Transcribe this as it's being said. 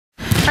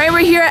right,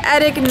 we're here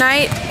at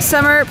Ignite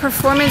Summer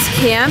Performance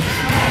Camp.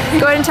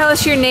 Go ahead and tell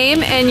us your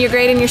name and your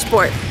grade in your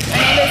sport. My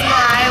name is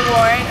Mariah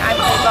Warren. I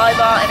play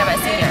volleyball and I'm a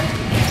senior.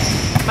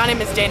 My name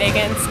is Jade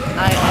Higgins.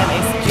 I am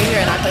a junior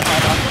and I play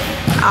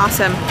volleyball.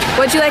 Awesome.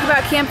 What'd you like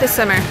about camp this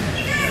summer?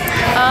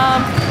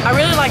 I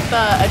really like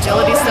the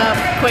agility stuff,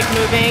 quick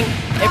moving.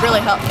 It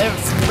really helped. It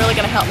was really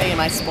going to help me in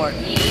my sport.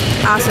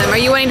 Awesome. Are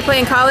you wanting to play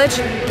in college?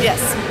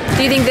 Yes.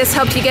 Do you think this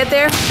helped you get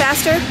there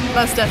faster?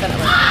 Most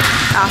definitely.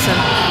 Awesome.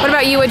 What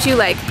about you? What'd you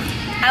like?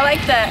 I like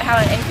how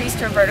it increased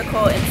her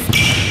vertical and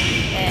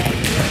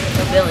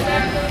mobility.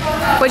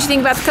 What'd you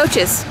think about the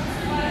coaches?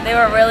 They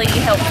were really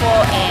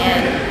helpful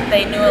and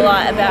they knew a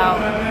lot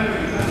about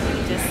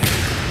just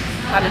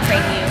how to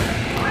train you.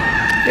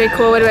 Very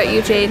cool. What about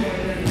you, Jade?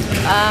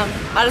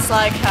 I just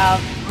like how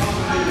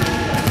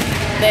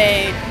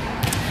they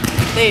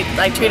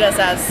like treat us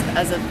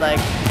as if like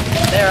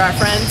they're our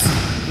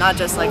friends, not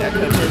just like our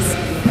coaches.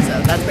 So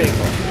that's pretty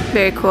cool.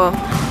 Very cool.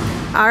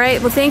 All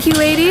right, well thank you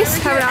ladies.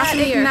 Have an awesome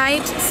year.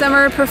 Ignite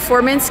Summer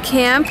Performance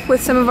Camp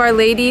with some of our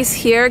ladies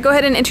here. Go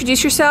ahead and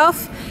introduce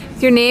yourself,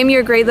 your name,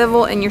 your grade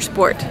level, and your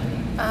sport.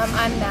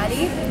 I'm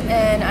Maddie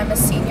and I'm a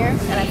senior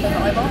and I play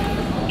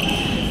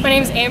volleyball. My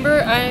name's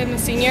Amber, I'm a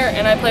senior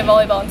and I play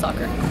volleyball and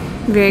soccer.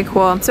 Very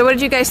cool. So what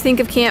did you guys think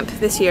of camp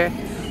this year?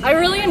 I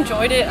really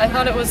enjoyed it. I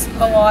thought it was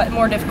a lot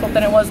more difficult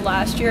than it was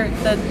last year.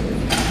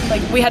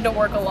 We had to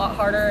work a lot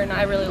harder and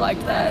I really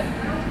liked that.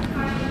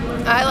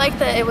 I like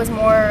that it was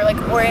more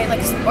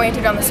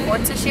oriented on the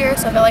sports this year,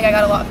 so I feel like I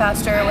got a lot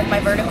faster with my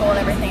vertical and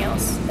everything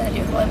else than I do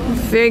with volleyball.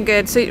 Very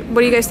good. So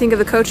what do you guys think of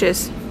the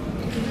coaches?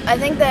 I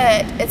think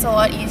that it's a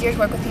lot easier to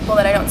work with people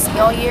that I don't see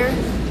all year,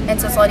 and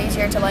so it's a lot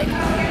easier to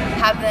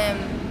have them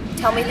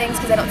tell me things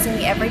because I don't see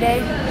me every day,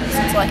 so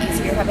it's a lot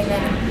easier having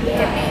them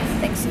give me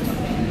things to tell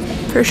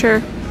me. For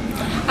sure.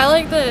 I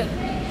like that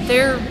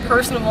they're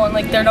personable and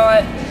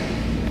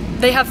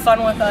they have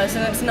fun with us,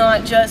 and it's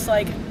not just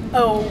like,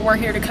 oh, we're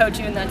here to coach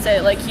you and that's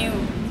it. Like, you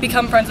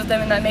become friends with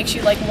them and that makes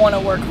you want to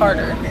work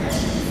harder.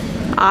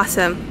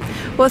 Awesome.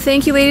 Well,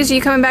 thank you ladies. Are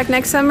you coming back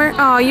next summer?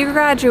 Oh, you're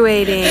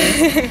graduating.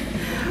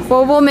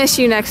 Well, we'll miss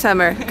you next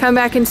summer. Come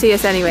back and see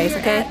us anyways,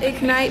 okay?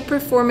 Ignite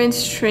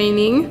Performance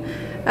Training.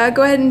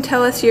 Go ahead and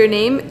tell us your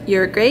name,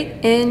 your grade,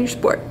 and your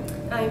sport.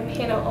 I'm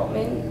Hannah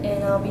Altman,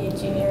 and I'll be a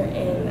junior,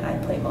 and I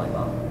play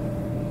volleyball.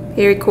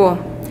 Very cool.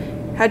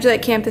 How'd you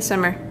like camp this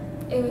summer?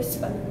 It was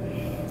fun.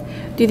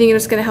 Do you think it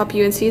was going to help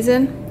you in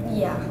season?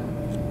 Yeah.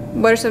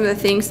 What are some of the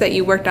things that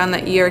you worked on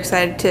that you're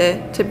excited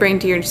to bring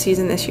to your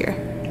season this year?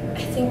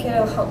 I think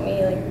it'll help me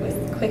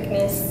with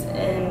quickness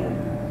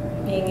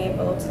and being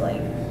able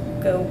to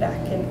go back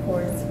and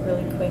forth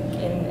really quick,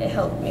 and it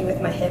helped me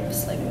with my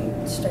hips,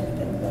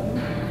 strengthen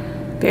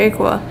them. Very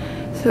cool.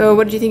 So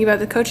what did you think about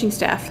the coaching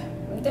staff?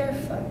 They're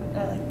fun.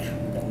 I like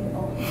them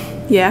all.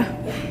 Yeah?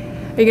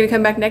 Are you going to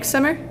come back next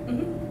summer?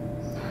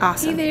 Mm-hmm.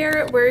 Awesome. Hey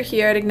there, we're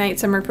here at Ignite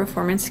Summer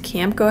Performance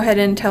Camp. Go ahead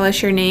and tell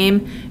us your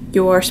name,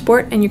 your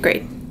sport, and your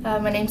grade.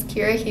 My name's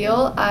Kira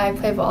Heel. I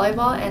play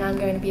volleyball, and I'm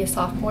going to be a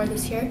sophomore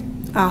this year.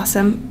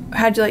 Awesome.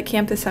 How'd you like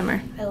camp this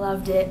summer? I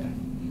loved it.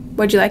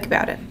 What'd you like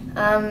about it?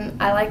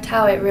 I liked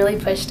how it really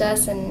pushed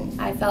us, and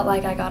I felt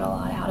like I got a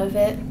lot out of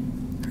it.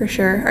 For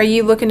sure. Are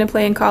you looking to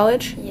play in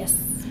college? Yes.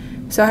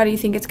 So how do you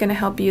think it's going to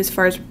help you as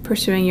far as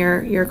pursuing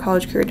your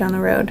college career down the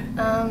road?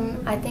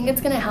 I think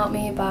it's going to help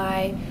me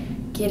by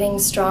getting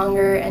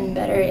stronger and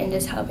better and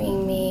just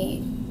helping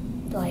me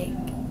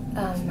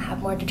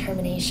have more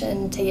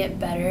determination to get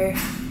better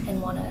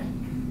and want to,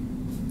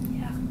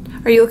 yeah.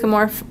 Are you looking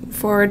more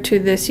forward to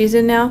the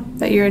season now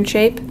that you're in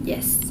shape?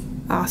 Yes.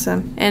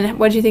 Awesome. And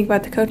what do you think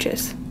about the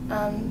coaches?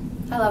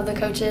 I love the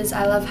coaches.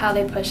 I love how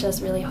they push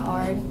us really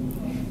hard,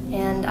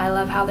 and I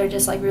love how they're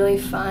just really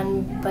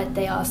fun, but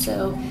they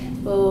also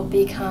will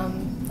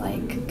become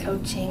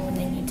coaching when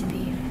they need to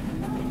be.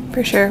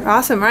 For sure.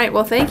 Awesome. All right.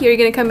 Well, thank you. Are you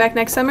going to come back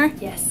next summer?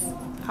 Yes.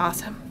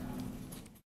 Awesome.